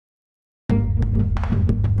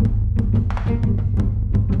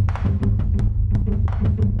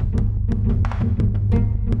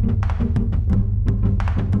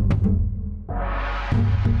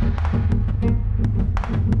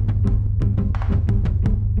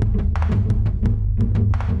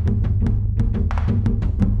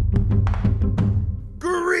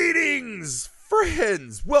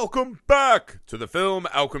Friends, welcome back to the Film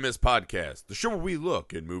Alchemist Podcast, the show where we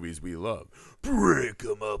look at movies we love, break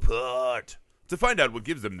them apart, to find out what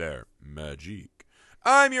gives them their magic.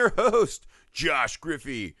 I'm your host, Josh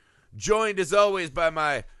Griffey, joined as always by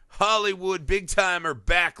my Hollywood big-timer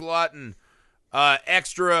backlotting,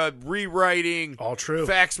 extra rewriting, all true,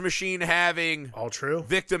 fax machine having, all true,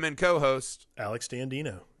 victim and co-host, Alex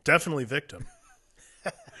Dandino. Definitely victim.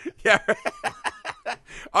 Yeah.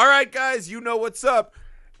 All right, guys, you know what's up.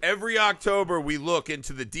 Every October, we look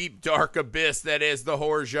into the deep, dark abyss that is the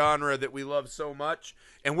horror genre that we love so much,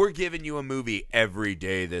 and we're giving you a movie every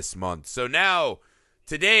day this month. So now,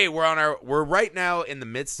 today, we're right now in the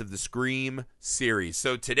midst of the Scream series.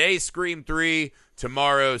 So today, Scream 3,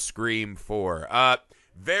 tomorrow, Scream 4.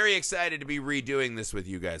 Very excited to be redoing this with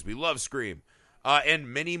you guys. We love Scream. And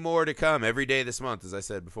many more to come every day this month, as I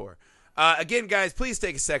said before. Again, guys, please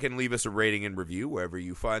take a second and leave us a rating and review wherever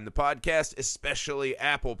you find the podcast, especially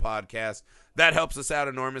Apple Podcasts. That helps us out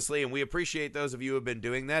enormously, and we appreciate those of you who have been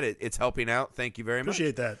doing that. It's helping out. Thank you very much.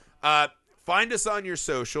 Appreciate that. Find us on your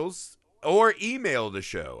socials or email the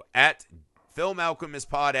show at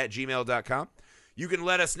filmalchemistpod@gmail.com. You can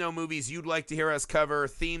let us know movies you'd like to hear us cover,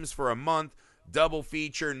 themes for a month, double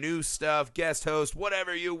feature, new stuff, guest host,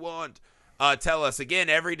 whatever you want. Tell us. Again,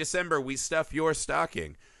 every December we stuff your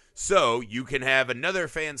stocking. So you can have another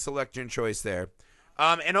fan selection choice there.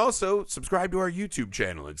 And also subscribe to our YouTube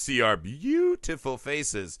channel and see our beautiful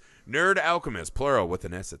faces. Nerd Alchemist, plural with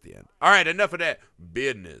an S at the end. All right, enough of that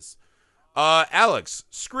business. Alex,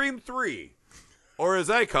 Scream 3, or as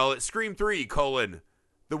I call it, Scream 3,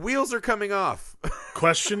 the wheels are coming off.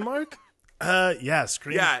 Question mark? Yeah,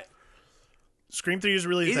 Scream. Yeah. Scream 3 is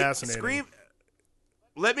really fascinating.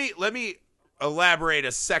 Let me elaborate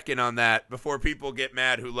a second on that before people get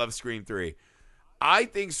mad who love Scream 3. I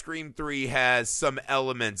think Scream 3 has some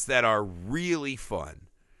elements that are really fun.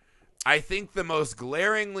 I think the most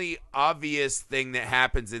glaringly obvious thing that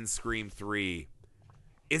happens in Scream 3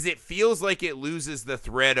 is it feels like it loses the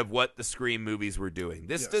thread of what the Scream movies were doing.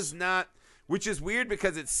 This does not, which is weird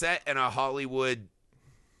because it's set in a Hollywood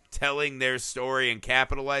telling their story and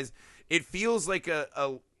capitalized. It feels like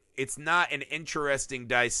it's not an interesting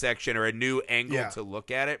dissection or a new angle to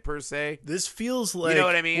look at it per se. This feels like, you know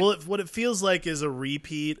what I mean? Well, what it feels like is a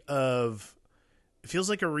repeat of. It feels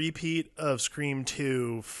like a repeat of Scream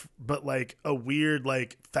 2, but like a weird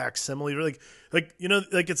like facsimile, like you know,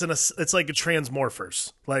 like it's like a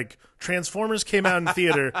Transmorphers. Like Transformers came out in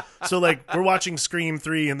theater, so like we're watching Scream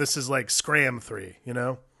 3, and this is like Scram 3. You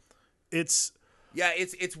know, it's. Yeah,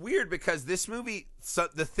 it's weird because this movie,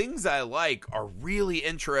 the things I like are really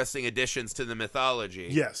interesting additions to the mythology.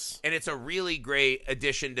 Yes. And it's a really great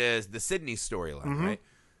addition to the Sydney storyline, right?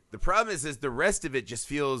 The problem is the rest of it just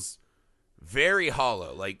feels very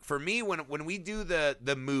hollow. Like, for me, when we do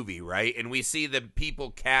the movie, right, and we see the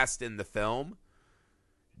people cast in the film,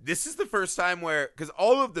 this is the first time where, because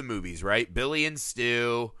all of the movies, right, Billy and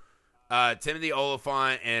Stu, Timothy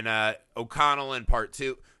Olyphant, and O'Connell in Part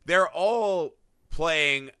 2, they're all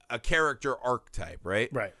playing a character archetype, right?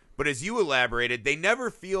 Right. But as you elaborated, they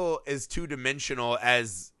never feel as two-dimensional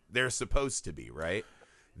as they're supposed to be, right?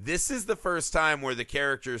 This is the first time where the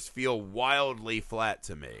characters feel wildly flat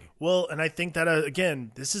to me. Well, and I think that,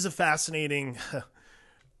 again, this is a fascinating...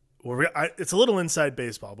 it's a little inside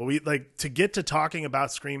baseball, but we like to get to talking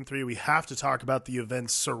about Scream 3, we have to talk about the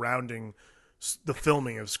events surrounding the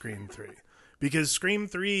filming of Scream 3. Because Scream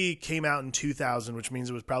 3 came out in 2000, which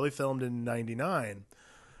means it was probably filmed in 99.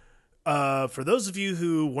 For those of you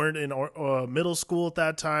who weren't in middle school at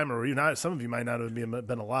that time, or some of you might not have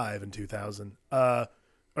been alive in 2000, or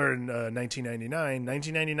in 1999.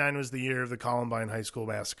 1999 was the year of the Columbine High School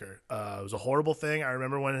Massacre. It was a horrible thing. I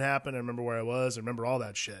remember when it happened. I remember where I was. I remember all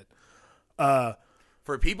that shit. For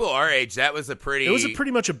people our age, that was it was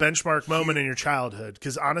pretty much a benchmark moment in your childhood.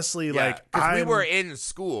 Because honestly, we were in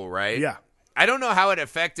school, right? Yeah. I don't know how it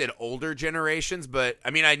affected older generations, but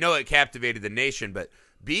I mean, I know it captivated the nation, but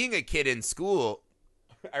being a kid in school,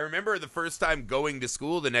 I remember the first time going to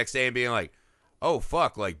school the next day and being like, oh,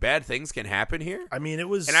 fuck, like bad things can happen here? I mean, it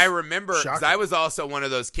was. And I remember, because shocking. I was also one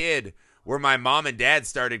of those kid where my mom and dad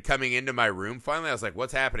started coming into my room. Finally, I was like,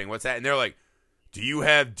 what's happening? What's that? And they're like, do you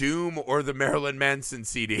have Doom or the Marilyn Manson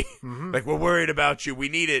CD? Like, we're worried about you. We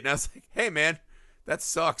need it. And I was like, hey, man, that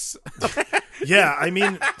sucks. Yeah, I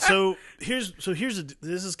mean, this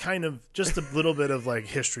is kind of just a little bit of like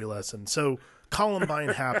history lesson. So Columbine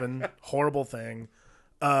happened, horrible thing.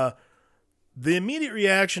 The immediate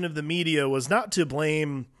reaction of the media was not to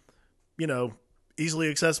blame,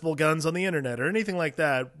 easily accessible guns on the internet or anything like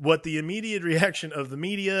that. What the immediate reaction of the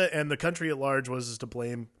media and the country at large was is to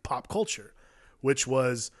blame pop culture, which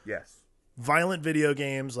was Yes. violent video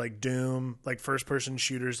games like Doom, like first-person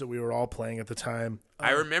shooters that we were all playing at the time.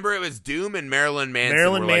 I remember it was Doom and Marilyn Manson.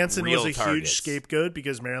 Marilyn were Manson like real was a targets. huge scapegoat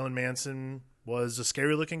because Marilyn Manson was a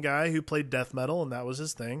scary-looking guy who played death metal, and that was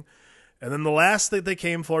his thing. And then the last that they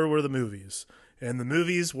came for were the movies. And the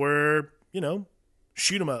movies were,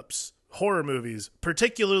 shoot-'em-ups, horror movies,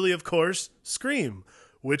 particularly, of course, Scream,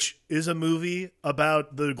 which is a movie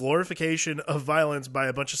about the glorification of violence by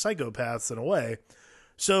a bunch of psychopaths in a way.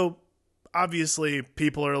 So obviously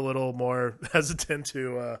people are a little more hesitant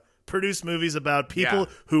to produce movies about people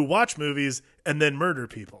who watch movies and then murder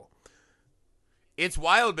people. It's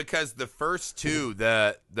wild because the first two,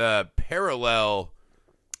 the parallel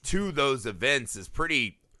to those events is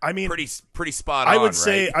pretty spot on. I would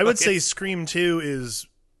say right? I would say Scream 2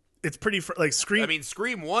 it's pretty like Scream. I mean,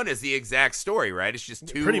 Scream 1 is the exact story, right? It's just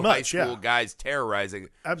two Pretty much, high school guys terrorizing.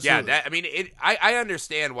 Absolutely. Yeah, I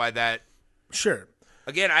understand why that. Sure.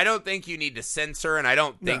 Again, I don't think you need to censor, and I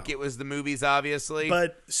don't think it was the movies, obviously.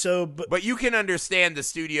 But you can understand the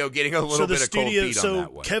studio getting a little bit of cold feet on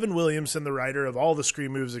that one. Kevin Williamson, the writer of all the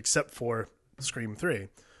Scream movies except for Scream 3,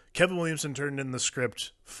 Kevin Williamson turned in the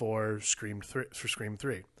script for Scream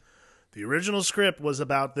 3. The original script was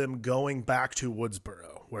about them going back to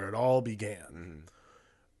Woodsboro, where it all began. Mm-hmm.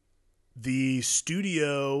 The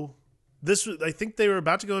studio, I think they were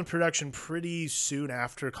about to go in production pretty soon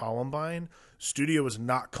after Columbine. Studio was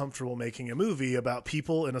not comfortable making a movie about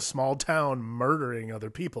people in a small town murdering other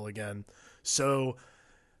people again. So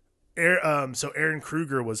Aaron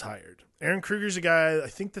Kruger was hired. Aaron Kruger's a guy, I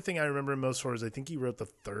think the thing I remember him most for is I think he wrote the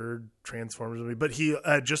third Transformers movie, but he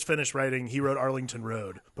just finished writing, he wrote Arlington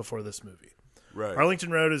Road before this movie. Right.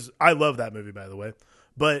 Arlington Road I love that movie, by the way.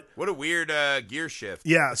 But what a weird gear shift.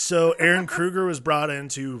 Yeah, so Aaron Kruger was brought in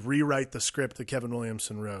to rewrite the script that Kevin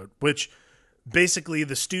Williamson wrote, which basically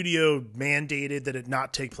the studio mandated that it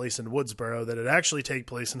not take place in Woodsboro, that it actually take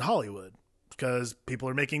place in Hollywood, because people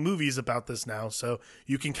are making movies about this now, so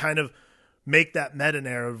you can kind of make that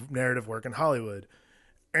meta-narrative work in Hollywood.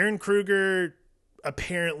 Aaron Kruger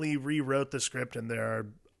apparently rewrote the script,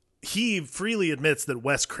 and he freely admits that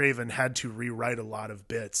Wes Craven had to rewrite a lot of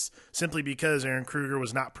bits simply because Aaron Kruger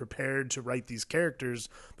was not prepared to write these characters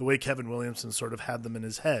the way Kevin Williamson sort of had them in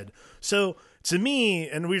his head. So to me,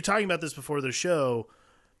 and we were talking about this before the show,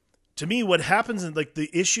 to me what happens in the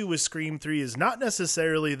issue with Scream 3 is not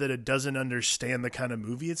necessarily that it doesn't understand the kind of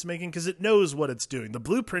movie it's making, because it knows what it's doing. The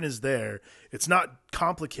blueprint is there. It's not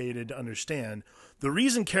complicated to understand. The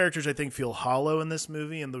reason characters I think feel hollow in this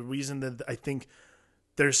movie, and the reason that I think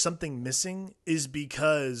there's something missing, is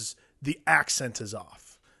because the accent is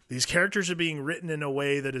off. These characters are being written in a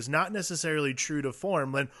way that is not necessarily true to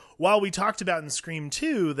form. And while we talked about in Scream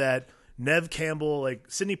 2 that Neve Campbell,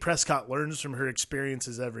 Sidney Prescott learns from her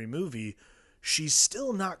experiences every movie, she's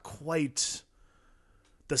still not quite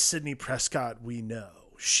the Sidney Prescott we know.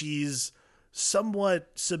 She's somewhat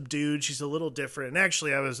subdued. She's a little different. And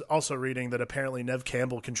actually, I was also reading that apparently Neve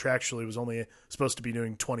Campbell contractually was only supposed to be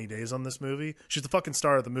doing 20 days on this movie. She's the fucking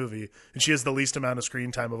star of the movie, and she has the least amount of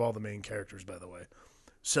screen time of all the main characters, by the way.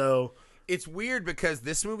 So it's weird because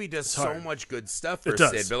this movie does so much good stuff for It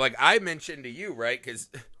does. Sid. But like I mentioned to you, right? Because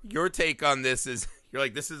your take on this is, you're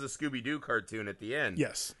like, this is a Scooby-Doo cartoon at the end.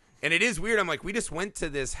 Yes. And it is weird. I'm like, we just went to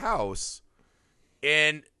this house,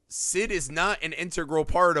 and Sid is not an integral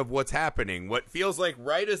part of what's happening. What feels like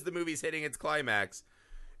right as the movie's hitting its climax,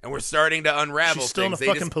 and we're starting to unravel She's still things, in a they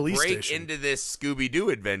fucking just police break station. into this Scooby-Doo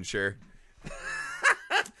adventure.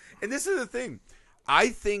 And this is the thing. I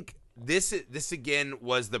think this again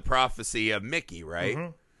was the prophecy of Mickey, right?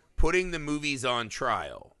 Mm-hmm. Putting the movies on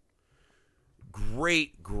trial.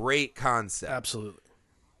 Great concept. Absolutely.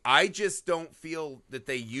 I just don't feel that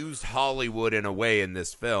they used Hollywood in a way in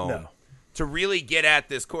this film to really get at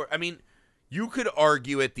this core. I mean, you could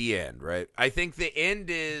argue at the end, right? I think the end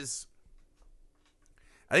is,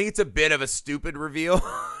 I think it's a bit of a stupid reveal,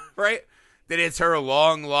 right? That it's her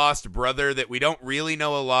long-lost brother that we don't really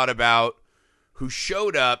know a lot about, who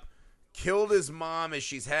showed up, killed his mom as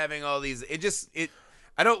she's having all these.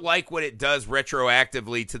 I don't like what it does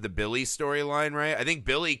retroactively to the Billy storyline, right? I think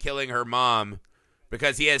Billy killing her mom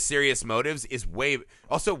because he has serious motives is way.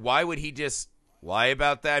 Also, why would he just lie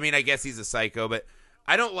about that? I mean, I guess he's a psycho, but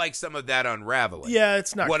I don't like some of that unraveling. Yeah,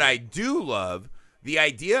 it's not. What good. I do love, the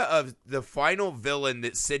idea of the final villain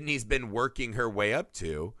that Sydney's been working her way up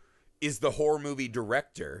to is the horror movie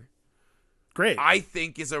director. Great. I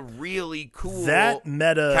think is a really cool that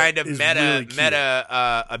meta kind of is meta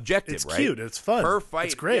really objective. It's right? cute. It's fun. Her fight,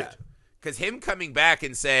 It's great. Because him coming back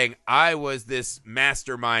and saying, "I was this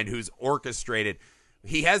mastermind who's orchestrated."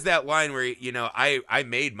 he has that line where, I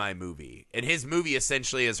made my movie, and his movie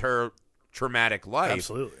essentially is her traumatic life.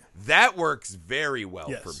 Absolutely. That works very well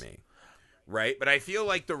Yes. for me. Right. But I feel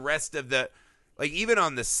like the rest of even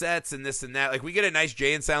on the sets and this and that, like we get a nice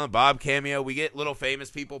Jay and Silent Bob cameo. We get little famous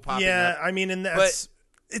people popping up. I mean, and that's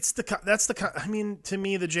I mean, to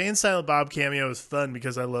me, the Jay and Silent Bob cameo is fun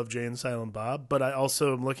because I love Jay and Silent Bob, but I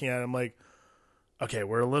also am looking at it, I'm like, okay,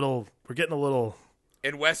 we're getting a little.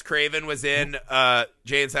 And Wes Craven was in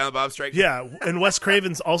Jay and Silent Bob Strike. Yeah, and Wes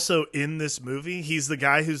Craven's also in this movie. He's the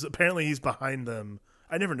guy who's apparently he's behind them.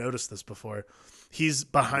 I never noticed this before. He's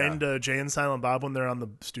behind Jay and Silent Bob when they're on the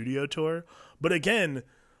studio tour. But again,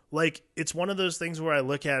 like, it's one of those things where I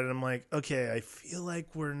look at it and I'm like, okay, I feel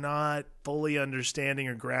like we're not fully understanding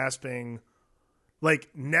or grasping. Like,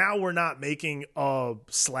 now we're not making a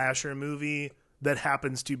slasher movie that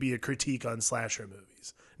happens to be a critique on slasher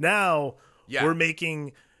movies. Now we're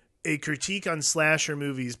making a critique on slasher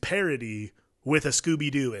movies parody with a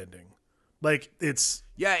Scooby-Doo ending. Like, it's...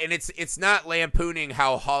 Yeah, and it's not lampooning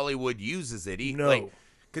how Hollywood uses it. No.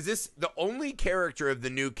 Because the only character of the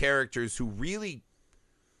new characters who really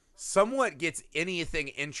somewhat gets anything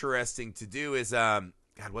interesting to do is, God,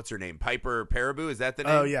 what's her name? Piper Perabo? Is that the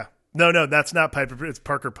name? Oh, yeah. No, that's not Piper. It's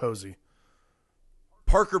Parker Posey.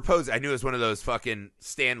 Parker Posey. I knew it was one of those fucking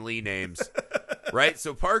Stan Lee names. Right?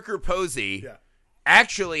 So Parker Posey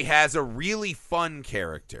actually has a really fun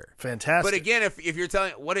character. Fantastic. But again, if you're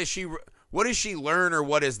telling, what does she learn or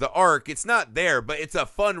what is the arc? It's not there, but it's a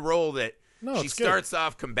fun role that she starts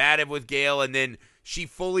off combative with Gale, and then she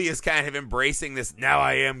fully is kind of embracing this, now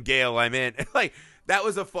I am Gale, I'm in. Like, that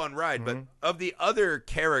was a fun ride. But of the other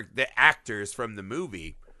the actors from the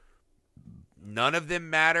movie, none of them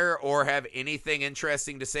matter or have anything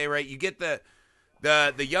interesting to say, right? You get the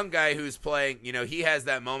young guy who's playing, he has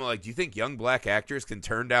that moment like, do you think young black actors can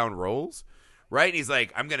turn down roles? Right? And he's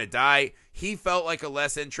like, I'm going to die. He felt like a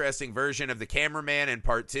less interesting version of the cameraman in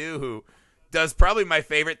part 2 who does probably my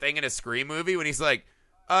favorite thing in a Scream movie when he's like,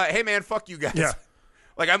 hey, man, fuck you guys. Yeah.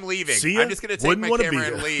 Like, I'm leaving. See ya? I'm just going to take Wouldn't my wanna camera be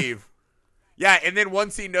and ya. leave. Yeah, and then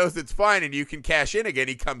once he knows it's fine and you can cash in again,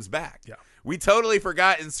 he comes back. Yeah. We totally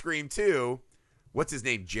forgot in Scream 2, what's his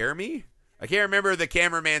name, Jeremy? I can't remember the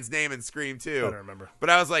cameraman's name in Scream 2. I don't remember. But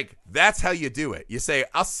I was like, that's how you do it. You say,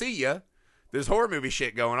 I'll see ya. There's horror movie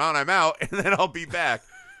shit going on. I'm out, and then I'll be back.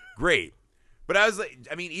 Great. But I was like,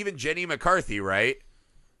 I mean, even Jenny McCarthy, right?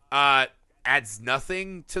 Adds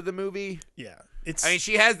nothing to the movie. Yeah. I mean,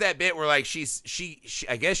 she has that bit where, like, she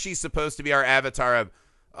I guess she's supposed to be our avatar of,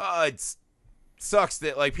 it sucks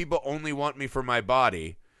that, like, people only want me for my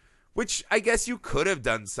body, which I guess you could have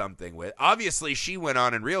done something with. Obviously, she went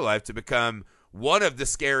on in real life to become one of the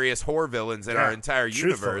scariest horror villains in our entire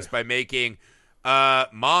universe by making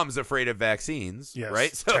moms afraid of vaccines. Yes,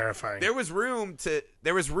 right? So terrifying. There was room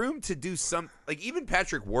to do some, like, even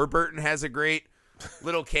Patrick Warburton has a great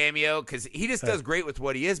little cameo because he just does great with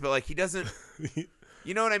what he is, but, like, he doesn't.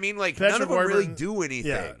 You know what I mean? Like, Patrick none of them really Warburton, do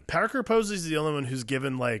anything. Yeah, Parker Posey's the only one who's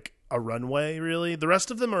given, like, a runway, really. The rest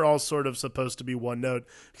of them are all sort of supposed to be one note.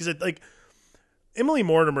 Because, like, Emily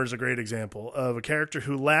Mortimer is a great example of a character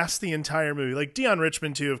who lasts the entire movie. Like, Dion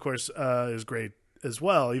Richmond, too, of course, is great as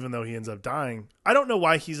well, even though he ends up dying. I don't know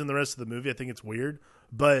why he's in the rest of the movie. I think it's weird.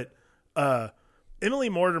 But Emily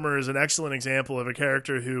Mortimer is an excellent example of a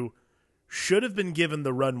character who should have been given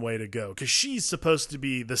the runway to go. Because she's supposed to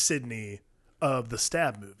be the Sydney of the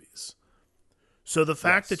Stab movies. So the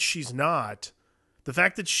fact that she's not, the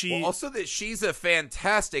fact that she, well, also that she's a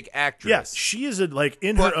fantastic actress. yes, she is like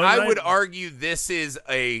in but her own I right, would argue this is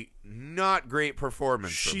a not great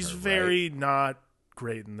performance. she's from her, very right? not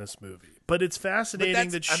great in this movie. But it's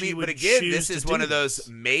fascinating that she would but again, choose this to is do one of this. those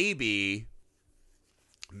maybe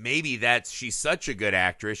she's such a good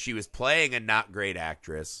actress. She was playing a not great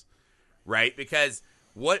actress, right? Because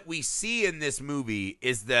what we see in this movie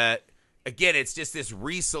is that, again, it's just this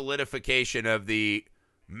re-solidification of the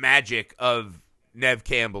magic of Neve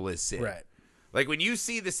Campbell as Sid. Right. Like, when you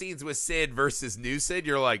see the scenes with Sid versus new Sid,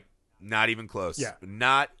 you're like, not even close. Yeah.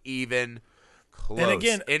 Not even close. And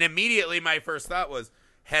again, and immediately my first thought was,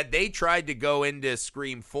 had they tried to go into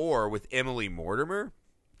Scream 4 with Emily Mortimer,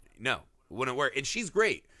 no, wouldn't work. And she's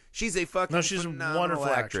great. She's a fucking she's a phenomenal wonderful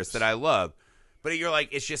actress actress that I love. But you're like,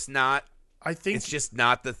 it's just not. I think It's just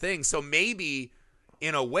not the thing. So maybe,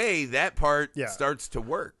 in a way, that part starts to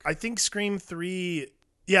work. I think Scream 3,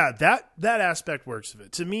 yeah, that aspect works of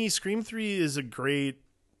it. To me, Scream 3 is a great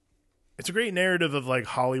narrative of, like,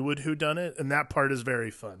 Hollywood whodunit, and that part is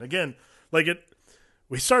very fun. Again, like,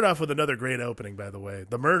 we start off with another great opening, by the way,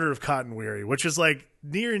 The Murder of Cotton Weary, which is, like,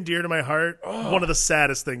 near and dear to my heart. One of the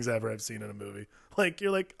saddest things ever I've seen in a movie. Like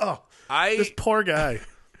you're like, oh, I this poor guy.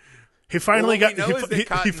 He finally Well, what got we know is that he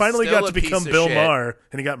Cotton's finally still got a to become piece of Bill shit. Maher,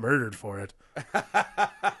 and he got murdered for it.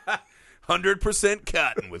 100%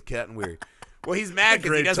 Cotton with Cotton Weary. Well, he's mad because he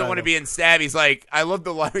Great doesn't want to title. be in stab. He's like, I love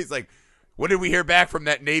the line. He's like, when did we hear back from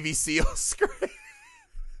that Navy SEAL script?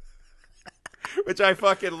 Which I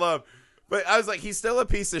fucking love. But I was like, he's still a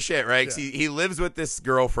piece of shit, right? 'Cause he lives with this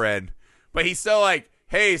girlfriend, but he's still like,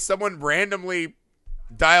 hey, someone randomly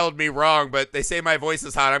dialed me wrong, but they say my voice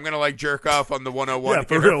is hot. I'm going to like jerk off on the 101 Yeah,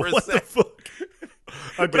 for here real. a What the sec." fuck?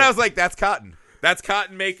 But I was like, that's Cotton. That's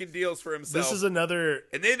Cotton making deals for himself. This is another.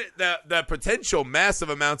 And then the potential massive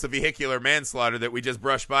amounts of vehicular manslaughter that we just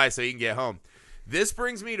brushed by so he can get home. This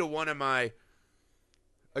brings me to one of my...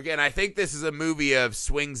 Again, I think this is a movie of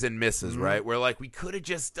swings and misses, right? Where like we could have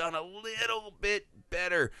just done a little bit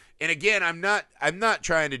better. And again, I'm not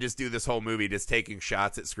trying to just do this whole movie just taking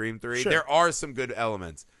shots at Scream 3. Sure. There are some good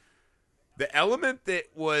elements. The element that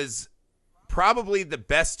was probably the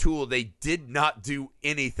best tool they did not do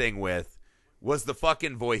anything with was the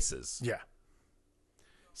fucking voices. Yeah.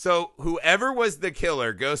 So whoever was the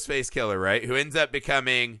killer, Ghostface Killer, right? Who ends up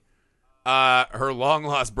becoming her long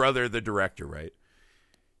lost brother, the director, right?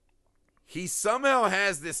 He somehow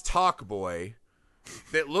has this talk boy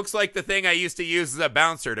that looks like the thing I used to use as a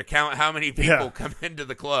bouncer to count how many people come into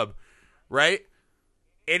the club, right?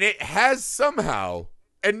 And it has somehow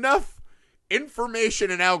enough information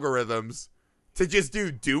and algorithms to just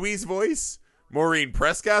do Dewey's voice, Maureen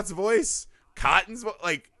Prescott's voice, Cotton's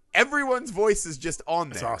like everyone's voice is just on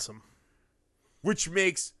there. It's awesome. Which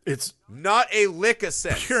makes It's not a lick of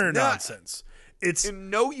sense. pure Not- nonsense. It's In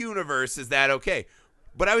no universe is that okay.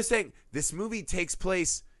 But I was saying this movie takes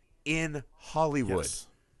place in Hollywood. yes.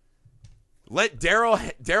 Let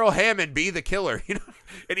Daryl Hammond be the killer, you know,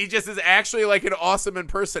 and he just is actually like an awesome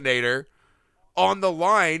impersonator on the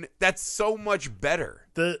line. That's so much better.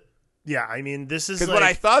 I mean, this is Because like, what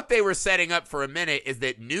I thought they were setting up for a minute is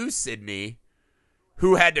that New Sydney,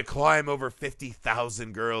 who had to climb over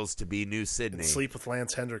 50,000 girls to be New Sydney, sleep with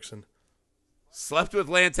Lance Hendrickson. slept with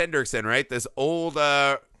Lance Hendrickson, right? This old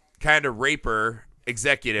kind of raper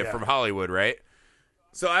executive from Hollywood, right?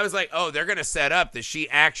 So I was like, oh, they're going to set up that she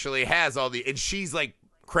actually has all the... And she's like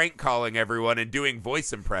crank calling everyone and doing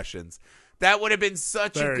voice impressions. That would have been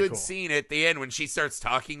such Very a good cool. scene at the end when she starts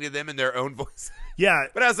talking to them in their own voice. Yeah,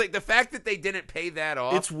 But I was like, the fact that they didn't pay that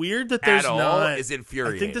off it's weird that there's at all not. is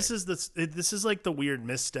infuriating. I think this is like the weird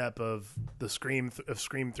misstep of the Scream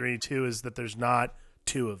 3 too, is that there's not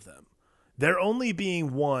two of them. There only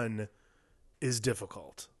being one is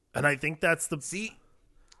difficult, and I think that's the See,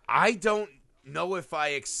 I don't know if I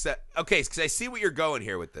accept... Okay, because I see what you're going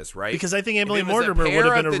here with this, right? because I think Emily If it was a Mortimer would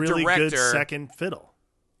pair have been of a the really good director- second fiddle.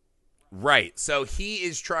 Right. So he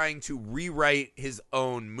is trying to rewrite his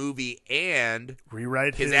own movie and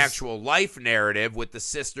Rewrite his actual life narrative with the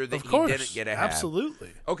sister that of he course, didn't get to have.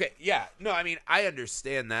 absolutely. Okay, yeah. No, I mean, I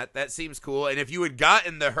understand that. That seems cool. And if you had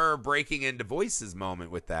gotten the her breaking into voices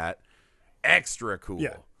moment with that, extra cool.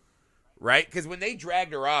 Yeah. Right? Because when they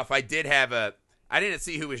dragged her off, I didn't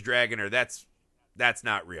see who was dragging her. That's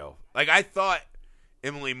not real. Like, I thought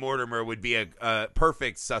Emily Mortimer would be a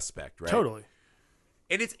perfect suspect, right? Totally.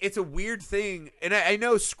 And it's a weird thing, and I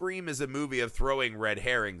know Scream is a movie of throwing red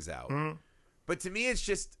herrings out, but to me, it's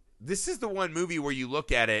just this is the one movie where you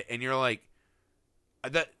look at it and you're like,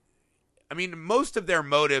 most of their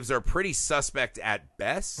motives are pretty suspect at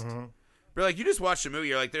best. But like, you just watch the movie,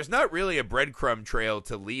 you're like, there's not really a breadcrumb trail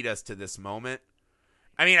to lead us to this moment.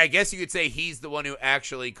 I mean, I guess you could say he's the one who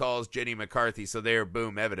actually calls Jenny McCarthy, so there,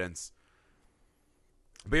 boom, evidence.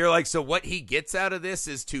 But you're like, so what he gets out of this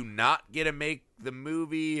is to not get to make the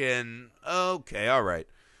movie, and okay, all right.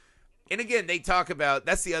 And again, they talk about,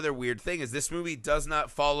 that's the other weird thing, is this movie does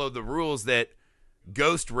not follow the rules that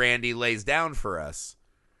Ghost Randy lays down for us.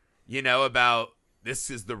 You know, about this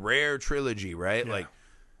is the rare trilogy, right? Yeah. Like,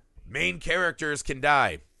 main characters can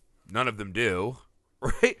die. None of them do,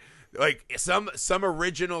 right? Like, some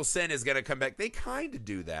original sin is going to come back. They kind of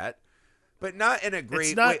do that. But not in a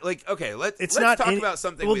great way. Like, okay, let's talk about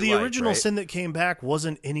something Well, we the like, original right? sin that came back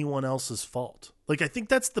wasn't anyone else's fault. Like, I think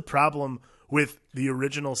that's the problem with the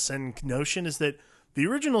original sin notion, is that the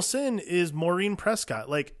original sin is Maureen Prescott.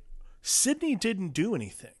 Like, Sydney didn't do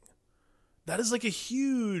anything. That is like a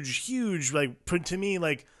huge, like, to me,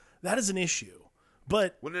 like, that is an issue.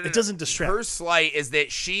 But it doesn't distract. Her slight is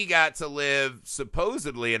that she got to live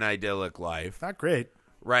supposedly an idyllic life, Not great.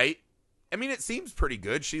 right? I mean, it seems pretty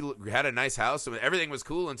good. She had a nice house. And everything was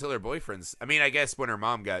cool until her boyfriend's. I mean, I guess when her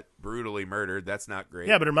mom got brutally murdered, that's not great.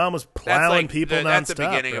 Yeah, but her mom was That's plowing like people nonstop. that's the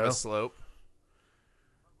beginning bro. of a slope.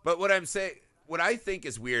 But what I'm saying what I think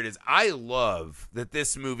is weird is I love that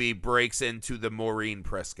this movie breaks into the Maureen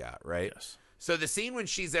Prescott, right? Yes. So the scene when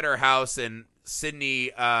she's at her house and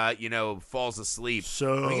Sydney, falls asleep.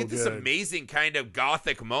 So we get this good. amazing kind of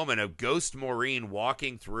gothic moment of Ghost Maureen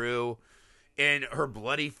walking through, and her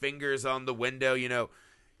bloody fingers on the window.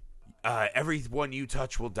 Everyone you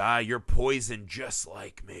touch will die. You're poisoned just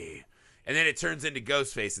like me. And then it turns into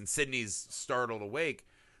Ghostface, and Sydney's startled awake.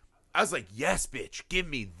 I was like, yes, bitch, give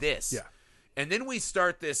me this. Yeah. And then we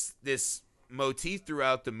start this motif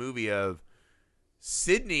throughout the movie of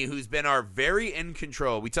Sydney, who's been our very in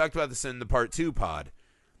control. We talked about this in the part 2 pod.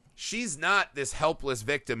 She's not this helpless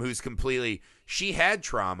victim who's she had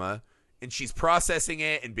trauma, and she's processing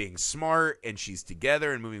it and being smart, and she's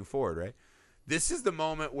together and moving forward, right? This is the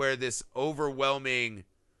moment where this overwhelming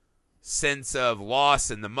sense of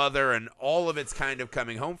loss and the mother and all of it's kind of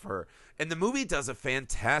coming home for her. And the movie does a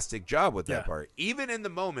fantastic job with that part. Even in the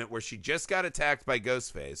moment where she just got attacked by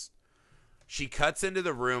Ghostface, she cuts into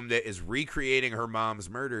the room that is recreating her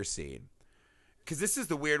mom's murder scene. Because this is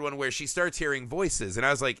the weird one where she starts hearing voices. And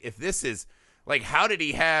I was like, if this is, like, how did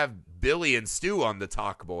he have Billy and Stu on the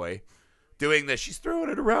Talk Boy doing this? She's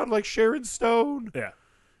throwing it around like Sharon Stone.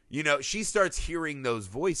 Yeah. She starts hearing those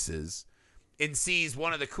voices and sees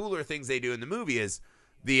one of the cooler things they do in the movie is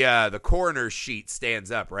the coroner's sheet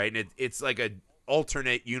stands up, right? And it's like a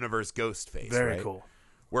alternate universe Ghostface, Very right? cool.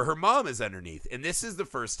 Where her mom is underneath. And this is the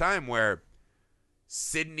first time where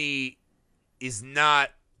Sydney is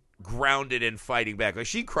not grounded in fighting back. Like,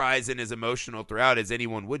 she cries and is emotional throughout, as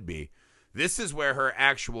anyone would be. This is where her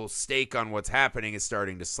actual stake on what's happening is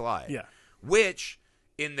starting to slide. Yeah. Which,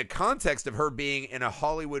 in the context of her being in a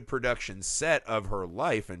Hollywood production set of her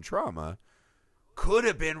life and trauma, could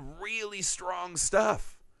have been really strong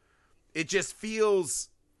stuff. It just feels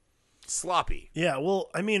sloppy. Yeah, well,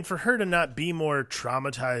 I mean, for her to not be more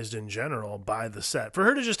traumatized in general by the set, for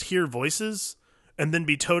her to just hear voices and then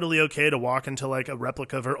be totally okay to walk into like a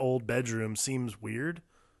replica of her old bedroom seems weird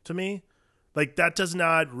to me. Like, that does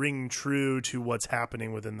not ring true to what's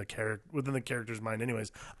happening within the character's mind.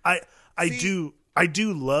 Anyways, I do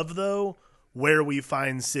love though where we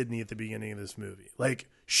find Sydney at the beginning of this movie. Like,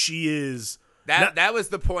 she is that was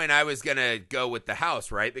the point I was gonna go with the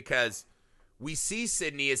house, right? Because we see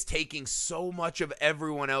Sydney as taking so much of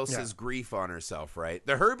everyone else's grief on herself, right?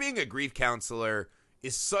 Her being a grief counselor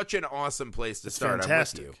is such an awesome place to start.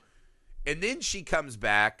 Fantastic. I'm with you. And then she comes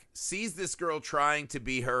back, sees this girl trying to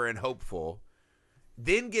be her and hopeful,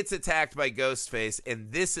 then gets attacked by Ghostface,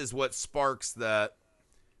 and this is what sparks the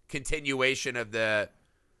continuation of the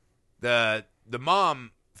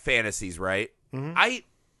mom fantasies, right? Mm-hmm.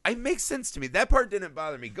 I makes sense to me. That part didn't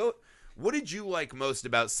bother me. What did you like most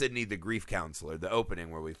about Sydney the grief counselor, the opening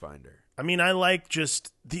where we find her? I mean, I like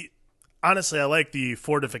honestly, I like the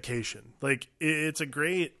fortification. Like, it's a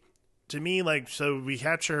great, to me, like, so we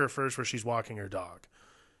capture her first where she's walking her dog.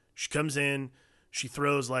 She comes in, she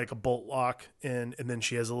throws like a bolt lock in, and then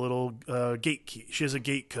she has a little gate key. She has a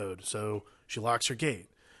gate code, so she locks her gate.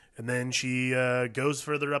 And then she goes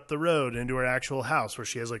further up the road into her actual house where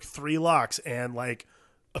she has like 3 locks and like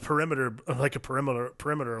a perimeter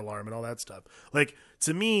alarm and all that stuff. Like,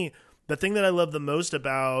 to me, the thing that I love the most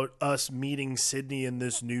about us meeting Sydney in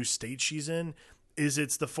this new state she's in is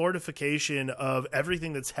it's the fortification of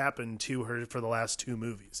everything that's happened to her for the last 2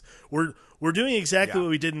 movies. We're doing exactly what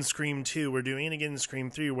we did in Scream 2. We're doing it again in Scream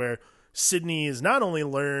 3, where Sydney has not only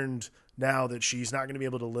learned now that she's not going to be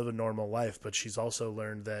able to live a normal life, but she's also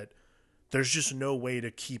learned that there's just no way to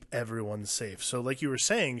keep everyone safe. So like you were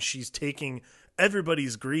saying, she's taking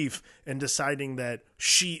everybody's grief and deciding that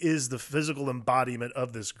she is the physical embodiment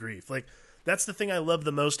of this grief. Like, that's the thing I love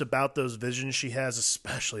the most about those visions she has,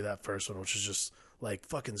 especially that first one, which is just like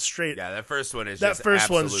fucking straight. Yeah, that first one is that just first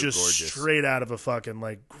one's absolute just gorgeous. Straight out of a fucking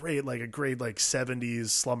like great 70s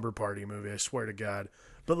slumber party movie. I swear to God.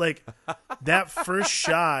 But like that first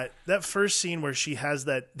shot, that first scene where she has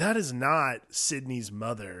that is not Sydney's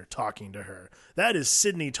mother talking to her. That is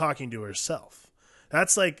Sydney talking to herself.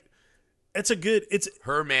 That's like, it's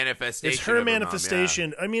her manifestation. It's her of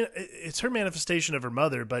manifestation. Her mom, I mean, it's her manifestation of her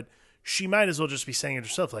mother, but she might as well just be saying it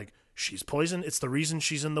herself. Like, she's poisoned. It's the reason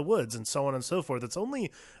she's in the woods, and so on and so forth. It's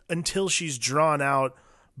only until she's drawn out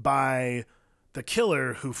by the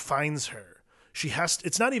killer who finds her.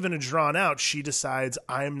 It's not even a drawn out. She decides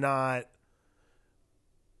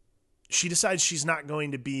she's not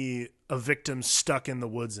going to be a victim stuck in the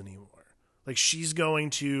woods anymore. Like, she's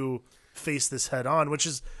going to face this head on, which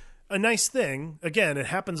is a nice thing. Again, it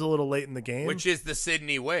happens a little late in the game. Which is the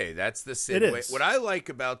Sydney way. That's the Sydney way. Is. What I like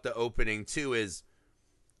about the opening, too, is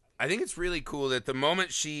I think it's really cool that the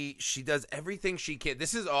moment she does everything she can.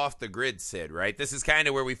 This is off the grid, Sid, right? This is kind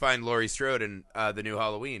of where we find Laurie Strode in the new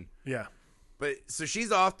Halloween. Yeah. But so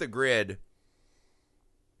she's off the grid.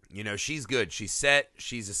 You know, she's good. She's set.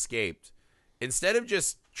 She's escaped. Instead of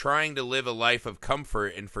just trying to live a life of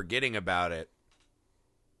comfort and forgetting about it,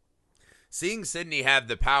 seeing Sydney have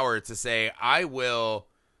the power to say, I will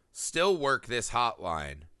still work this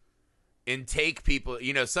hotline and take people,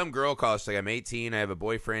 you know, some girl calls, she's like, I'm 18, I have a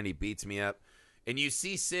boyfriend, he beats me up. And you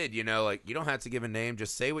see Sid, you know, like, you don't have to give a name,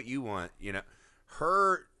 just say what you want, you know.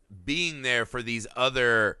 Her being there for these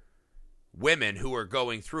other women who are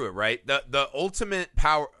going through it, right? The ultimate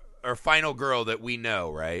power or final girl that we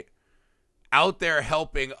know, right? Out there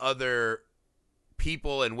helping other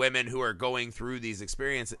people and women who are going through these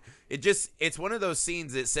experiences. It's one of those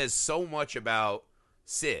scenes that says so much about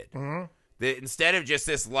Sid. Mm-hmm. That instead of just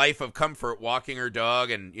this life of comfort, walking her dog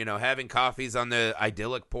and, you know, having coffees on the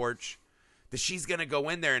idyllic porch, that she's going to go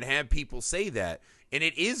in there and have people say that. And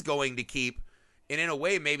it is going to keep, and in a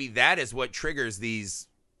way, maybe that is what triggers these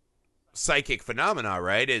psychic phenomena,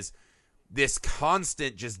 right? Is this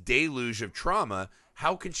constant just deluge of trauma.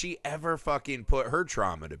 How can she ever fucking put her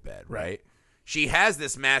trauma to bed, right? She has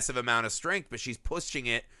this massive amount of strength, but she's pushing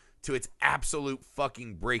it to its absolute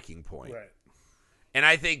fucking breaking point. Right. And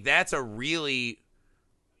I think that's a really,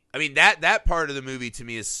 I mean, that part of the movie to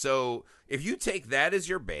me is so, if you take that as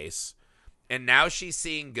your base, and now she's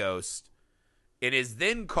seeing ghosts, and is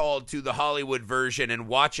then called to the Hollywood version and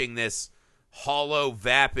watching this hollow,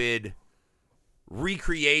 vapid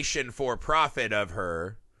recreation for profit of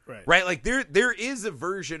her, right? Like there is a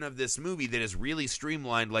version of this movie that is really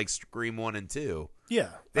streamlined, like Scream 1 and 2.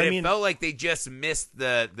 Yeah, That it felt like they just missed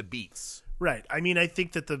the beats. Right. I mean, I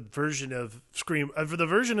think that the version of Scream, for the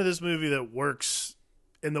version of this movie that works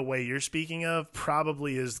in the way you're speaking of,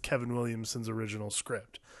 probably is Kevin Williamson's original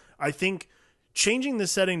script. I think changing the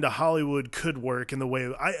setting to Hollywood could work in the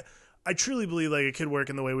way I truly believe like it could work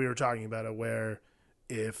in the way we were talking about it, where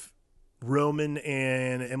if Roman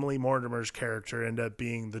and Emily Mortimer's character end up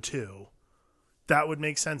being the two, that would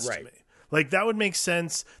make sense to me. Like that would make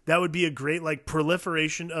sense. That would be a great like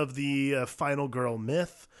proliferation of the final girl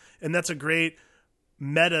myth. And that's a great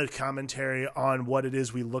meta commentary on what it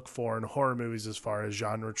is we look for in horror movies as far as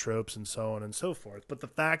genre tropes and so on and so forth. But the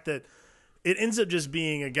fact that it ends up just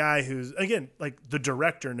being a guy who's, again, like the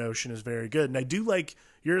director notion is very good. And I do like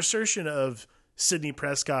your assertion of Sidney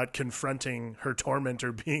Prescott confronting her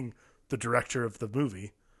tormentor being the director of the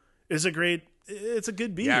movie. It's a good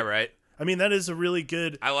beat. Yeah, right. I mean, that is a really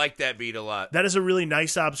good... I like that beat a lot. That is a really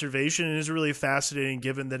nice observation and is really fascinating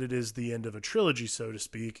given that it is the end of a trilogy, so to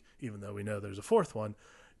speak, even though we know there's a fourth one.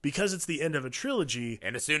 Because it's the end of a trilogy...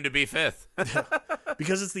 And a soon-to-be fifth.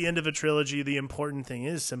 Because it's the end of a trilogy, the important thing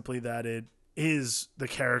is simply that it is the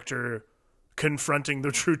character confronting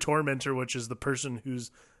the true tormentor, which is the person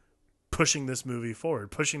who's pushing this movie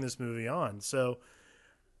forward, pushing this movie on. So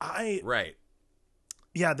Right.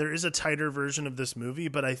 Yeah, there is a tighter version of this movie,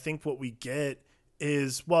 but I think what we get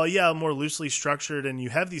is, well, yeah, more loosely structured, and you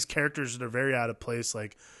have these characters that are very out of place.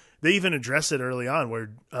 Like, they even address it early on, where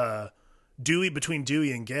between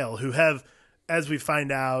Dewey and Gale, who have, as we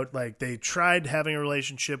find out, like, they tried having a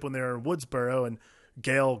relationship when they were in Woodsboro, and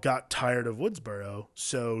Gale got tired of Woodsboro,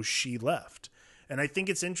 so she left. And I think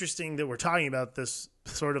it's interesting that we're talking about this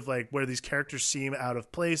sort of like where these characters seem out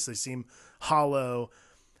of place, they seem hollow.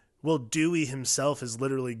 Well, Dewey himself is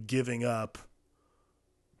literally giving up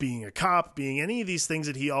being a cop, being any of these things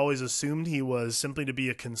that he always assumed he was, simply to be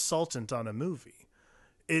a consultant on a movie.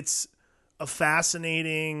 It's a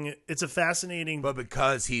fascinating... But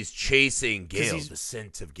because he's chasing Gale, the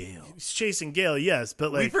scent of Gale. He's chasing Gale, yes,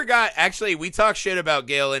 but like... We forgot, actually, we talked shit about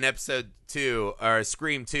Gale in episode 2, or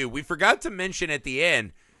Scream 2. We forgot to mention at the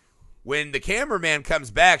end, when the cameraman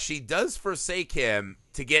comes back, she does forsake him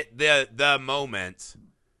to get the moment...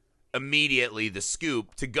 immediately the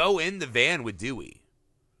scoop to go in the van with Dewey.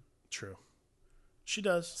 True. She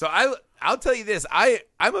does. So I'll tell you this.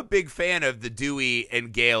 I'm a big fan of the Dewey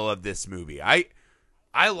and Gale of this movie. I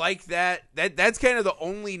like that. That's kind of the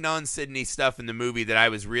only non-Sidney stuff in the movie that I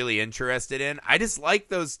was really interested in. I just like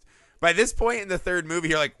those. By this point in the third movie,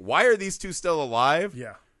 you're like, why are these two still alive?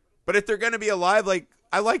 Yeah. But if they're going to be alive, like,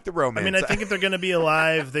 I like the romance. I mean, I think if they're going to be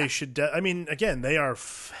alive, they should... again, they are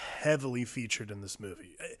heavily featured in this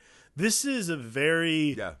movie. This is a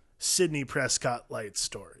very Sidney Prescott-light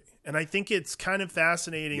story. And I think it's kind of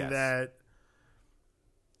fascinating that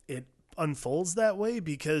it unfolds that way,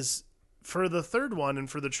 because for the third one and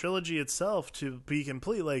for the trilogy itself to be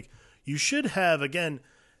complete, like, you should have, again,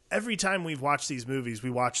 every time we've watched these movies, we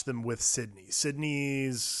watch them with Sydney.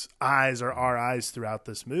 Sydney's eyes are our eyes throughout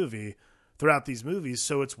these movies.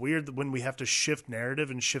 So it's weird that when we have to shift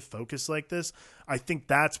narrative and shift focus like this, I think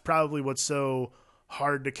that's probably what's so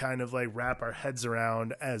hard to kind of like wrap our heads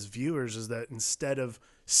around as viewers, is that instead of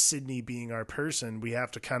Sydney being our person, we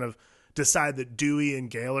have to kind of decide that Dewey and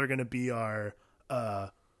Gale are going to be our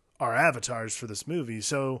avatars for this movie.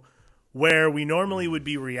 So where we normally would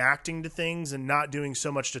be reacting to things and not doing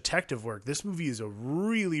so much detective work, this movie is a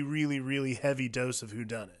really, really, really heavy dose of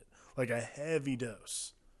whodunit. Like a heavy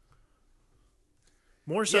dose.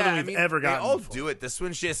 More so than we've ever gotten. They all before. do it. This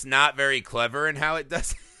one's just not very clever in how it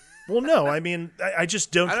does it. Well, no, I mean, I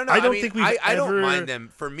just don't. I don't know. I don't mind them.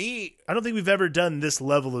 For me, I don't think we've ever done this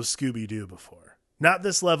level of Scooby-Doo before. Not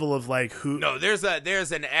this level of like who. No, there's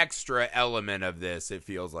an extra element of this. It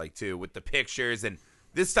feels like too, with the pictures, and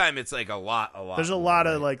this time it's like a lot. There's a lot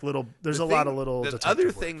of like little. There's a lot of little. The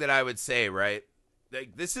other thing that I would say, right?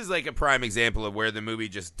 Like, this is like a prime example of where the movie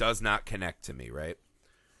just does not connect to me, right?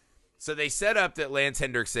 So they set up that Lance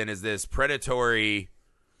Henriksen is this predatory,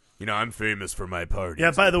 I'm famous for my parties. Yeah,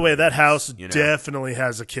 by the way, that house definitely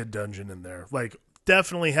has a kid dungeon in there. Like,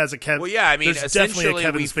 definitely has a Kevin. Well, yeah, I mean, essentially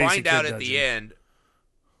we Spacey find out at dungeon. the end.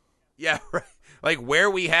 Yeah, right. Like, where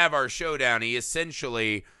we have our showdown, him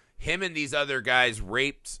and these other guys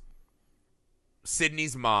raped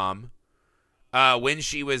Sydney's mom when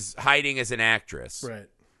she was hiding as an actress. Right.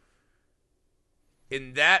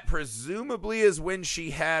 And that presumably is when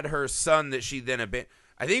she had her son that she then abandoned.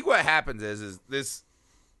 I think what happens is this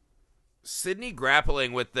Sydney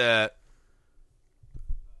grappling with the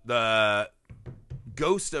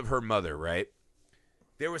ghost of her mother, right?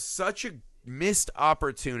 There was such a missed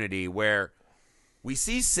opportunity where we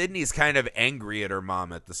see Sydney's kind of angry at her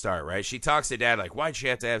mom at the start, right? She talks to dad like, why'd she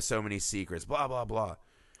have to have so many secrets? Blah, blah, blah.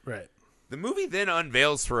 Right. The movie then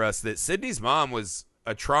unveils for us that Sydney's mom was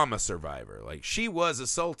a trauma survivor. Like, she was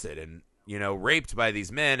assaulted and, raped by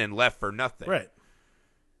these men and left for nothing. Right.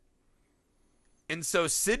 And so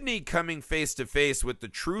Sydney coming face to face with the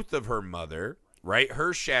truth of her mother, right?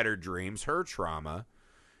 Her shattered dreams, her trauma,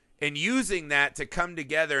 and using that to come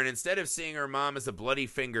together. And instead of seeing her mom as a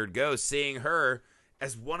bloody-fingered ghost, seeing her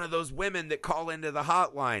as one of those women that call into the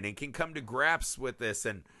hotline and can come to grips with this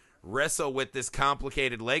and wrestle with this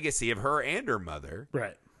complicated legacy of her and her mother.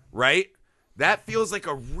 Right. Right? That feels like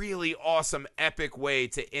a really awesome, epic way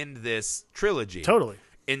to end this trilogy. Totally.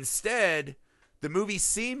 Instead, the movie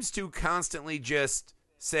seems to constantly just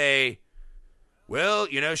say, well,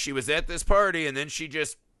 she was at this party and then she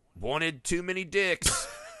just wanted too many dicks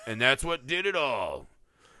and that's what did it all.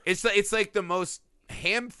 It's like the most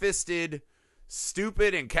ham-fisted,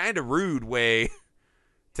 stupid, and kind of rude way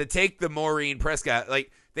to take the Maureen Prescott.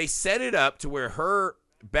 Like, they set it up to where her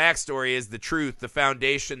backstory is the truth, the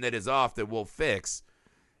foundation that is off that we'll fix,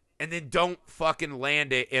 and then don't fucking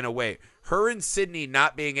land it in a way. Her and Sydney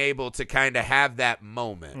not being able to kind of have that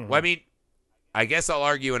moment. Mm-hmm. Well, I mean, I guess I'll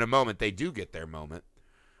argue in a moment they do get their moment,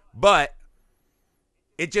 but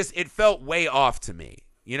it felt way off to me.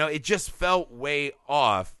 It just felt way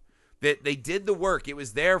off that they did the work. It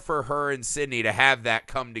was there for her and Sydney to have that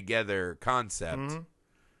come together concept. Mm-hmm.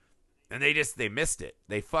 And they missed it.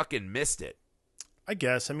 They fucking missed it. I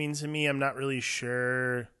guess. I mean, to me, I'm not really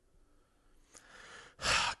sure.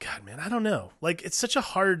 God, man, I don't know. Like, it's such a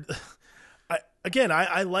hard.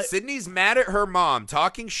 I like. Sydney's mad at her mom,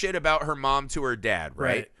 talking shit about her mom to her dad,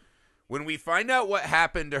 right? When we find out what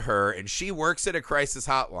happened to her and she works at a crisis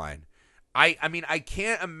hotline, I mean, I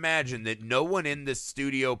can't imagine that no one in the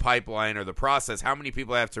studio pipeline or the process, how many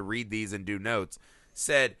people have to read these and do notes,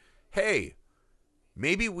 said, hey,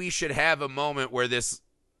 maybe we should have a moment where this,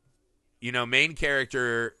 main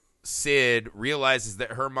character, Sid, realizes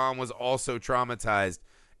that her mom was also traumatized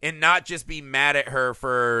and not just be mad at her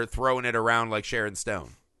for throwing it around like Sharon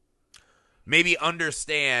Stone. Maybe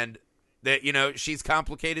understand that, she's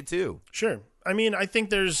complicated too. Sure. I mean, I think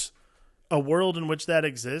there's a world in which that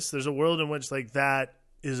exists. There's a world in which like that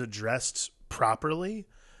is addressed properly.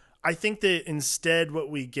 I think that instead what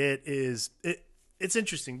we get is it's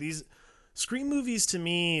interesting. These Scream movies, to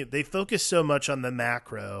me, they focus so much on the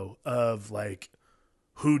macro of like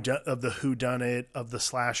of the whodunit, of the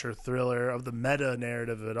slasher thriller, of the meta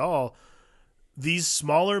narrative of it all. These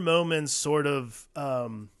smaller moments sort of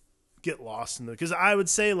get lost in them. Because I would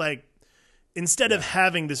say, like, instead of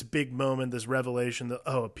having this big moment, this revelation that,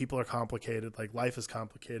 oh, people are complicated, like life is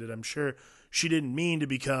complicated, I'm sure she didn't mean to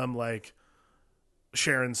become like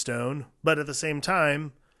Sharon Stone, but at the same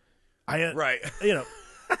time,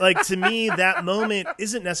 like, to me, that moment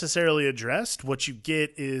isn't necessarily addressed. What you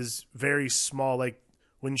get is very small, like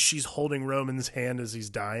when she's holding Roman's hand as he's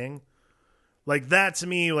dying. Like that to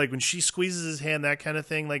me, like when she squeezes his hand, that kind of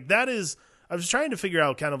thing, like that is, I was trying to figure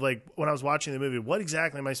out kind of like when I was watching the movie, what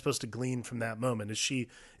exactly am I supposed to glean from that moment? Is she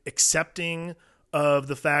accepting of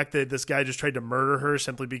the fact that this guy just tried to murder her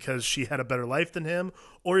simply because she had a better life than him?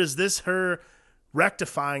 Or is this her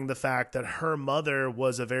rectifying the fact that her mother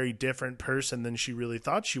was a very different person than she really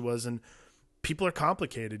thought she was? And people are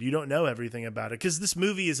complicated. You don't know everything about it because this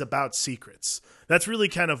movie is about secrets. That's really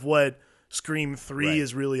kind of what Scream 3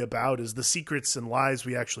 is really about, is the secrets and lies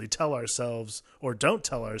we actually tell ourselves or don't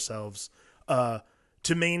tell ourselves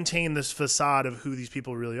to maintain this facade of who these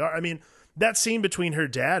people really are. I mean, that scene between her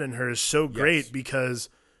dad and her is so great because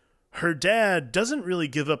her dad doesn't really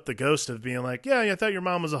give up the ghost of being like, yeah, I thought your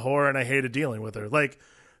mom was a whore and I hated dealing with her. Like,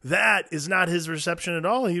 that is not his reception at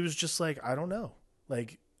all. He was just like, I don't know.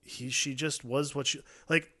 Like, she just was what she,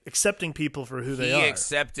 like, accepting people for who they are. He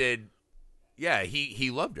accepted, yeah,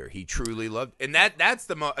 he loved her. He truly loved, and that's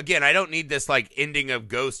the again, I don't need this, like, ending of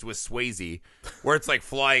Ghost with Swayze, where it's, like,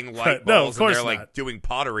 flying light balls and they're, like, doing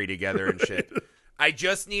pottery together and shit. I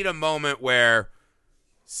just need a moment where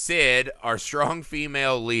Sid, our strong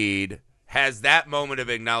female lead, has that moment of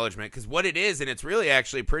acknowledgement. Because what it is, and it's really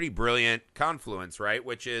actually pretty brilliant confluence, right?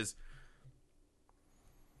 Which is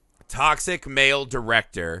toxic male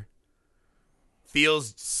director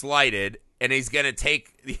feels slighted, and he's going to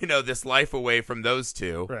take, this life away from those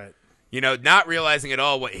two. Right. Not realizing at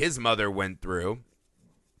all what his mother went through.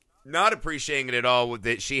 Not appreciating it at all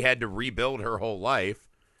that she had to rebuild her whole life.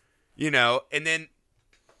 And then,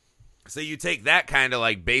 so you take that kind of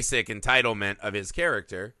like basic entitlement of his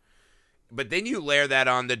character, but then you layer that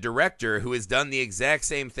on the director who has done the exact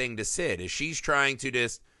same thing to Sid. As she's trying to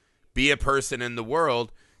just be a person in the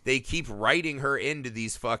world, they keep writing her into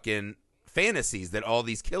these fucking fantasies that all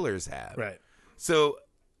these killers have. Right. So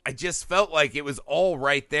I just felt like it was all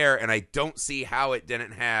right there, and I don't see how it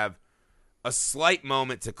didn't have a slight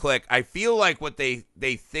moment to click. I feel like what they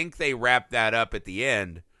think they wrapped that up at the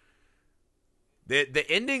end. The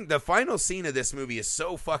ending, the final scene of this movie is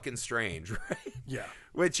so fucking strange, right? Yeah.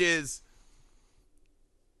 Which is,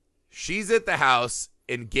 she's at the house,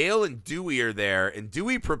 and Gale and Dewey are there, and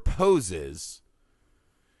Dewey proposes.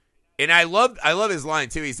 And I love his line,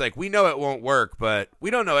 too. He's like, we know it won't work, but we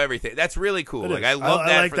don't know everything. That's really cool. Like, I love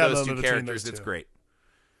that for those two characters. It's great.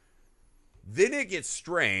 Then it gets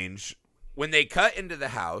strange when they cut into the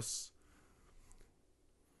house.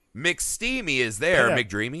 McSteamy is there. Yeah.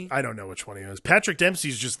 McDreamy? I don't know which one he is. Patrick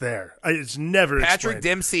Dempsey's just there. It's never Patrick explained.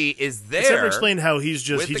 Dempsey is there. It's never explained how he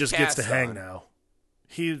just gets to hang on.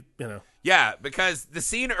 now. Yeah, because the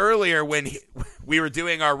scene earlier when we were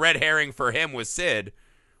doing our red herring for him with Sid,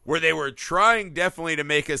 where they were trying definitely to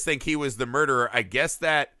make us think he was the murderer, I guess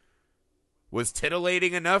that was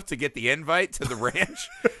titillating enough to get the invite to the ranch.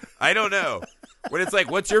 I don't know. When it's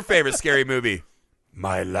like, what's your favorite scary movie?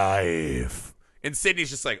 My life. And Sydney's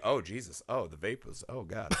just like, oh, Jesus. Oh, the vapors. Oh,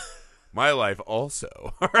 God. My life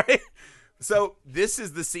also. All right? So this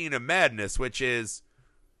is the scene of madness, which is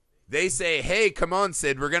they say, hey, come on,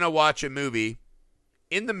 Sid. We're going to watch a movie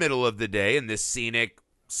in the middle of the day in this scenic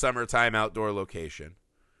summertime outdoor location.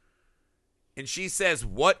 And she says,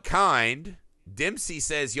 what kind? Dempsey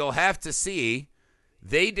says, you'll have to see.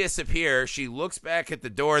 They disappear. She looks back at the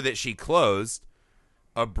door that she closed.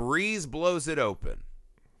 A breeze blows it open.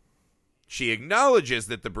 She acknowledges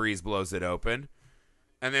that the breeze blows it open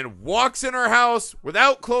and then walks in her house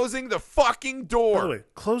without closing the fucking door. By the way,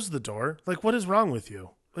 close the door? Like, what is wrong with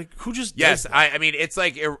you? Like, who just Yes, does that? I mean, it's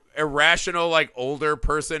like irrational, like, older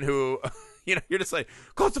person who, you're just like,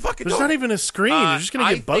 close the fucking door. There's not even a screen. You're just going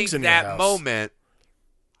to get bugs in your house.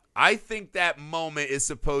 I think that moment is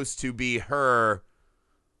supposed to be her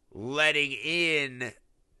letting in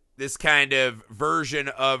this kind of version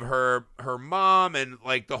of her mom and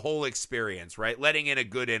like the whole experience, right? Letting in a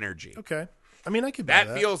good energy. Okay. I mean, I could buy that.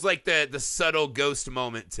 that. Feels like the subtle ghost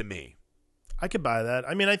moment to me. I could buy that.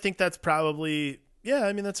 I mean, I think that's probably, yeah,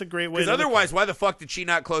 I mean, that's a great way to Because otherwise, why the fuck did she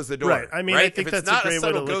not close the door? Right. I mean, I think if that's it's not a great way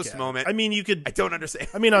to subtle look ghost at it. moment. I mean, you could. I don't understand.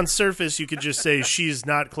 I mean, on surface, you could just say she's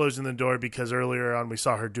not closing the door because earlier on we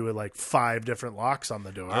saw her do it like 5 different locks on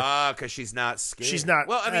the door. Because she's not scared. She's not.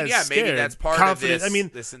 Well, I mean, as yeah, maybe scared, that's part confident. of this. I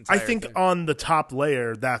mean, this entire I think thing. on the top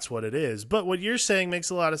layer, that's what it is. But what you're saying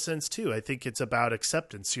makes a lot of sense too. I think it's about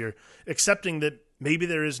acceptance. You're accepting that maybe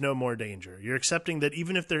there is no more danger. You're accepting that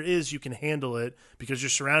even if there is, you can handle it because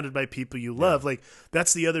you're surrounded by people you love. Like,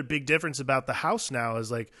 that's the other big difference about the house now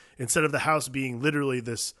is, like, instead of the house being literally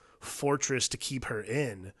this fortress to keep her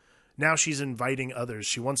in, now she's inviting others.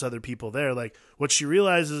 She wants other people there. Like, what she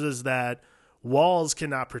realizes is that walls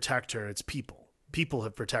cannot protect her. It's people. people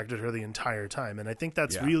have protected her the entire time. And I think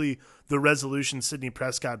that's Yeah. really the resolution Sidney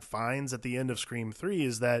Prescott finds at the end of Scream 3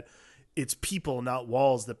 is that it's people, not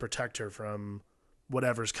walls, that protect her from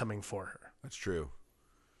whatever's coming for her. That's true.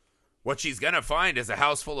 What she's gonna find is a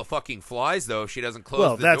house full of fucking flies, though, if she doesn't close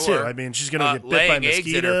Well, the that's door. it. I mean, she's going to get bit by laying eggs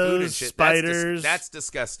in her food and mosquitoes, shit. spiders. That's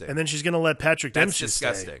disgusting. And then she's going to let Patrick That's Dempsey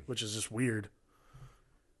disgusting. stay, which is just weird.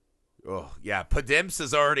 Oh, yeah. Padimps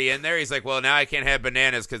is already in there. He's like, well, now I can't have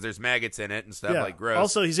bananas because there's maggots in it and stuff, Yeah. like gross.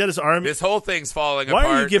 Also, he's got his arm. This whole thing's falling Why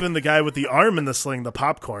apart. are you giving the guy with the arm in the sling the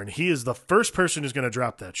popcorn? He is the first person who's going to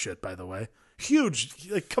drop that shit, by the way. Huge.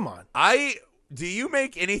 Like, come on. Do you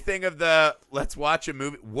make anything of the let's watch a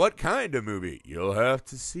movie? What kind of movie? You'll have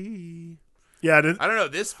to see. Yeah, I don't know.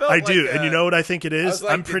 This felt I like do. And you know what I think it is? was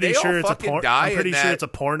like, I'm did pretty they all sure it's a fucking porn. die I'm pretty in sure that? it's a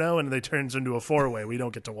porno and it turns into a four-way we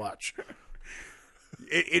don't get to watch.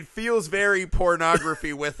 It feels very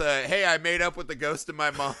pornography with a, hey, I made up with the ghost of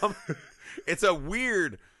my mom. It's a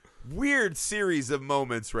weird series of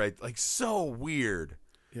moments, right? Like, so weird.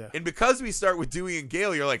 Yeah. And because we start with Dewey and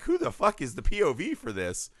Gale, you're like, who the fuck is the POV for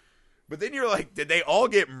this? But then you're like, did they all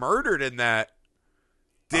get murdered in that?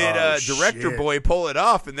 Did Director shit. Boy pull it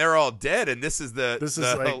off and they're all dead? And this is the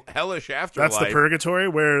like- hellish afterlife. That's the purgatory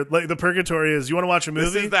where like the purgatory is you want to watch a movie?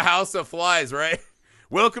 This is the House of Flies, right?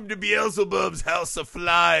 Welcome to Beelzebub's House of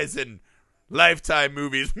Flies and Lifetime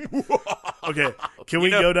movies. Okay, can we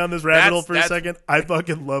know, go down this rabbit hole for a that's- second? I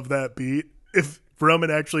fucking love that beat. If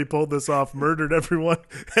Roman actually pulled this off, murdered everyone,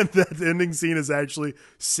 and that ending scene is actually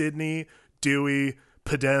Sydney, Dewey,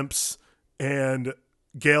 Pademps, and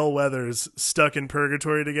Gale Weathers stuck in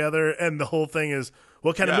purgatory together, and the whole thing is,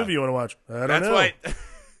 what kind of movie you want to watch? I don't know.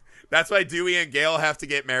 That's why Dewey and Gale have to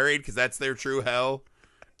get married, because that's their true hell.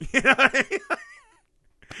 You know what I mean?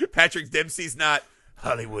 Patrick Dempsey's not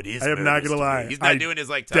Hollywood is. I am not going to lie. He's not I doing his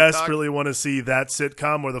like TED desperately want to see that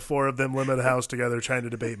sitcom where the four of them live in a house together trying to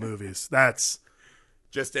debate movies. That's,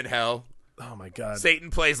 just in hell. oh my God. Satan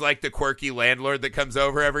plays like the quirky landlord that comes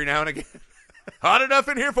over every now and again. Hot enough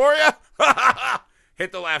in here for you?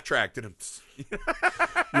 Hit the laugh track.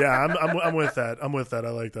 Yeah, I'm with that. I'm with that. I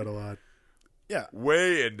like that a lot. Yeah.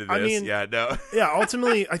 Way into this. I mean- yeah, no. Yeah,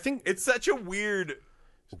 ultimately, I think It's such a weird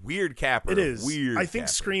capper. it is. Weird. I think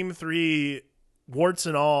capper. Scream 3, warts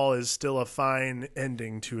and all, is still a fine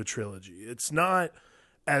ending to a trilogy. It's not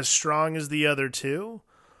as strong as the other two,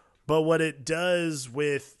 but what it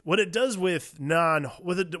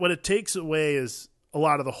takes away is a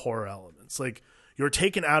lot of the horror elements. Like, you're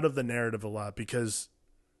taken out of the narrative a lot because,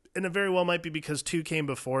 and it very well might be because 2 came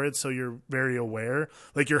before it, so you're very aware.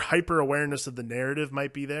 Like, your hyper awareness of the narrative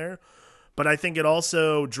might be there. But I think it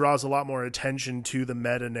also draws a lot more attention to the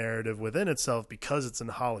meta narrative within itself because it's in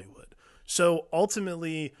Hollywood. So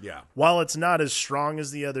ultimately, Yeah. while it's not as strong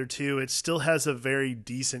as the other two, it still has a very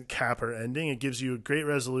decent capper ending. It gives you a great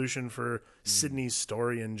resolution for Sydney's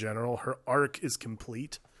story in general. Her arc is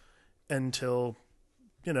complete until,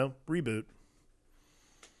 reboot.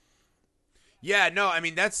 Yeah, no, I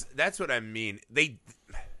mean that's what I mean.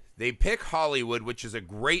 They pick Hollywood, which is a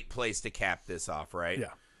great place to cap this off, right?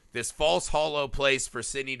 Yeah. This false hollow place for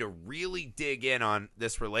Sydney to really dig in on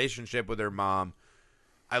this relationship with her mom.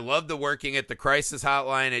 I love the working at the crisis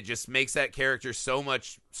hotline. It just makes that character so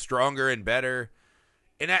much stronger and better.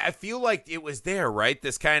 And I feel like it was there, right?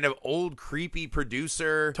 This kind of old creepy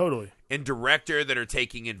producer Totally. and director that are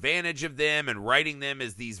taking advantage of them and writing them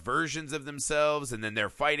as these versions of themselves, and then they're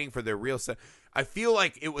fighting for their real self. I feel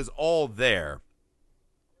like it was all there.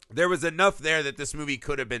 There was enough there that this movie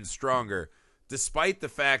could have been stronger, despite the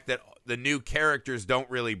fact that the new characters don't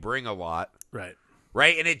really bring a lot. Right.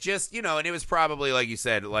 Right? And it just, and it was probably, like you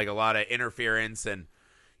said, like a lot of interference and,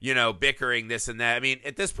 bickering this and that. I mean,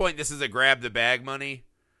 at this point, this is a grab the bag money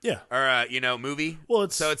Yeah. or, movie. Well,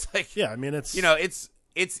 it's So it's like, yeah. I mean, it's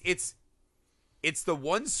it's the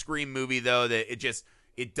one Scream movie though that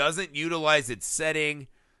it doesn't utilize its setting.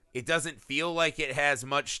 It doesn't feel like it has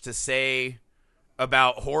much to say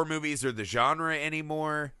about horror movies or the genre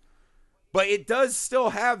anymore. But it does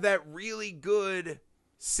still have that really good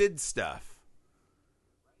Sid stuff.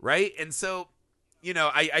 Right? And so,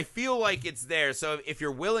 I feel like it's there. So if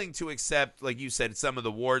you're willing to accept, like you said, some of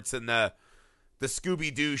the warts and the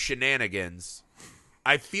Scooby-Doo shenanigans,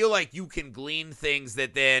 I feel like you can glean things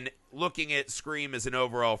that then, looking at Scream as an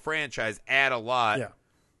overall franchise, add a lot yeah.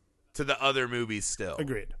 to the other movies still.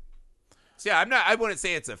 Agreed. So yeah, I wouldn't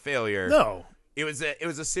say it's a failure. No, It was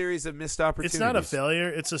a series of missed opportunities. it's not a failure.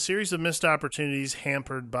 It's a series of missed opportunities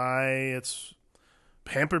hampered by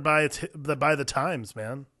the times,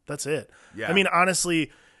 man. That's it. Yeah. I mean,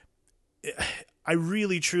 honestly, I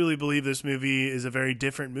really truly believe this movie is a very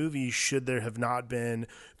different movie should there have not been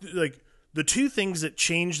like the two things that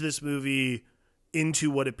changed this movie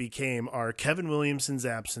into what it became are Kevin Williamson's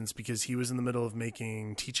absence, because he was in the middle of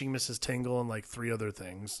making Teaching Mrs. Tingle and like 3 other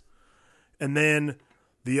things. And then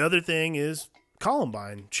the other thing is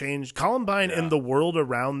Columbine. And the world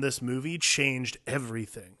around this movie changed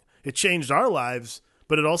everything. It changed our lives,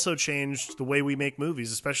 but it also changed the way we make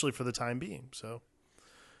movies, especially for the time being. So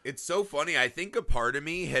it's so funny. I think a part of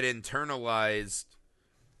me had internalized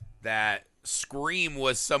that Scream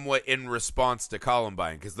was somewhat in response to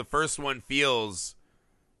Columbine, because the first one feels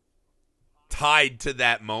tied to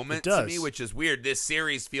that moment to me, which is weird. This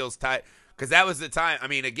series feels tied because that was the time. I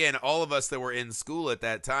mean, again, all of us that were in school at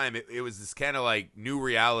that time, it was this kind of like new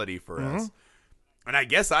reality for us. And I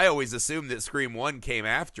guess I always assumed that Scream 1 came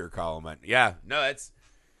after Columbine. Yeah, no, that's...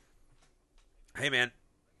 Hey, man,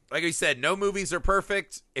 like I said, no movies are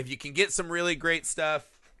perfect. If you can get some really great stuff,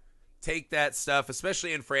 take that stuff,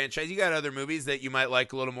 especially in franchise. You got other movies that you might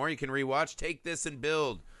like a little more. You can rewatch. Take this and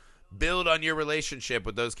build on your relationship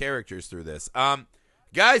with those characters through this.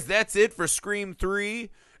 Guys, that's it for Scream 3.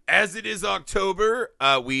 As it is October,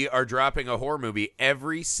 we are dropping a horror movie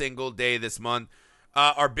every single day this month.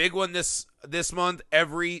 Our big one this month,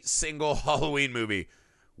 every single Halloween movie,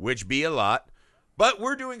 which be a lot. But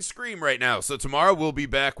we're doing Scream right now, so tomorrow we'll be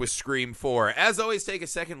back with Scream 4. As always, take a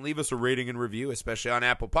second, leave us a rating and review, especially on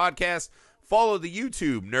Apple Podcasts. Follow the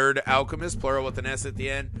YouTube, Nerd Alchemist, plural with an S at the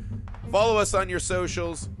end. Follow us on your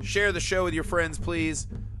socials. Share the show with your friends, please.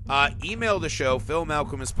 Email the show,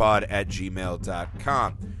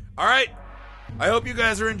 filmalchemistpod@gmail.com. All right, I hope you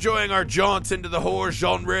guys are enjoying our jaunt into the horror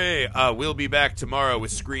genre. We'll be back tomorrow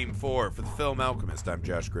with Scream 4. For the Film Alchemist, I'm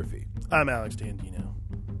Josh Griffey. I'm Alex Dandino.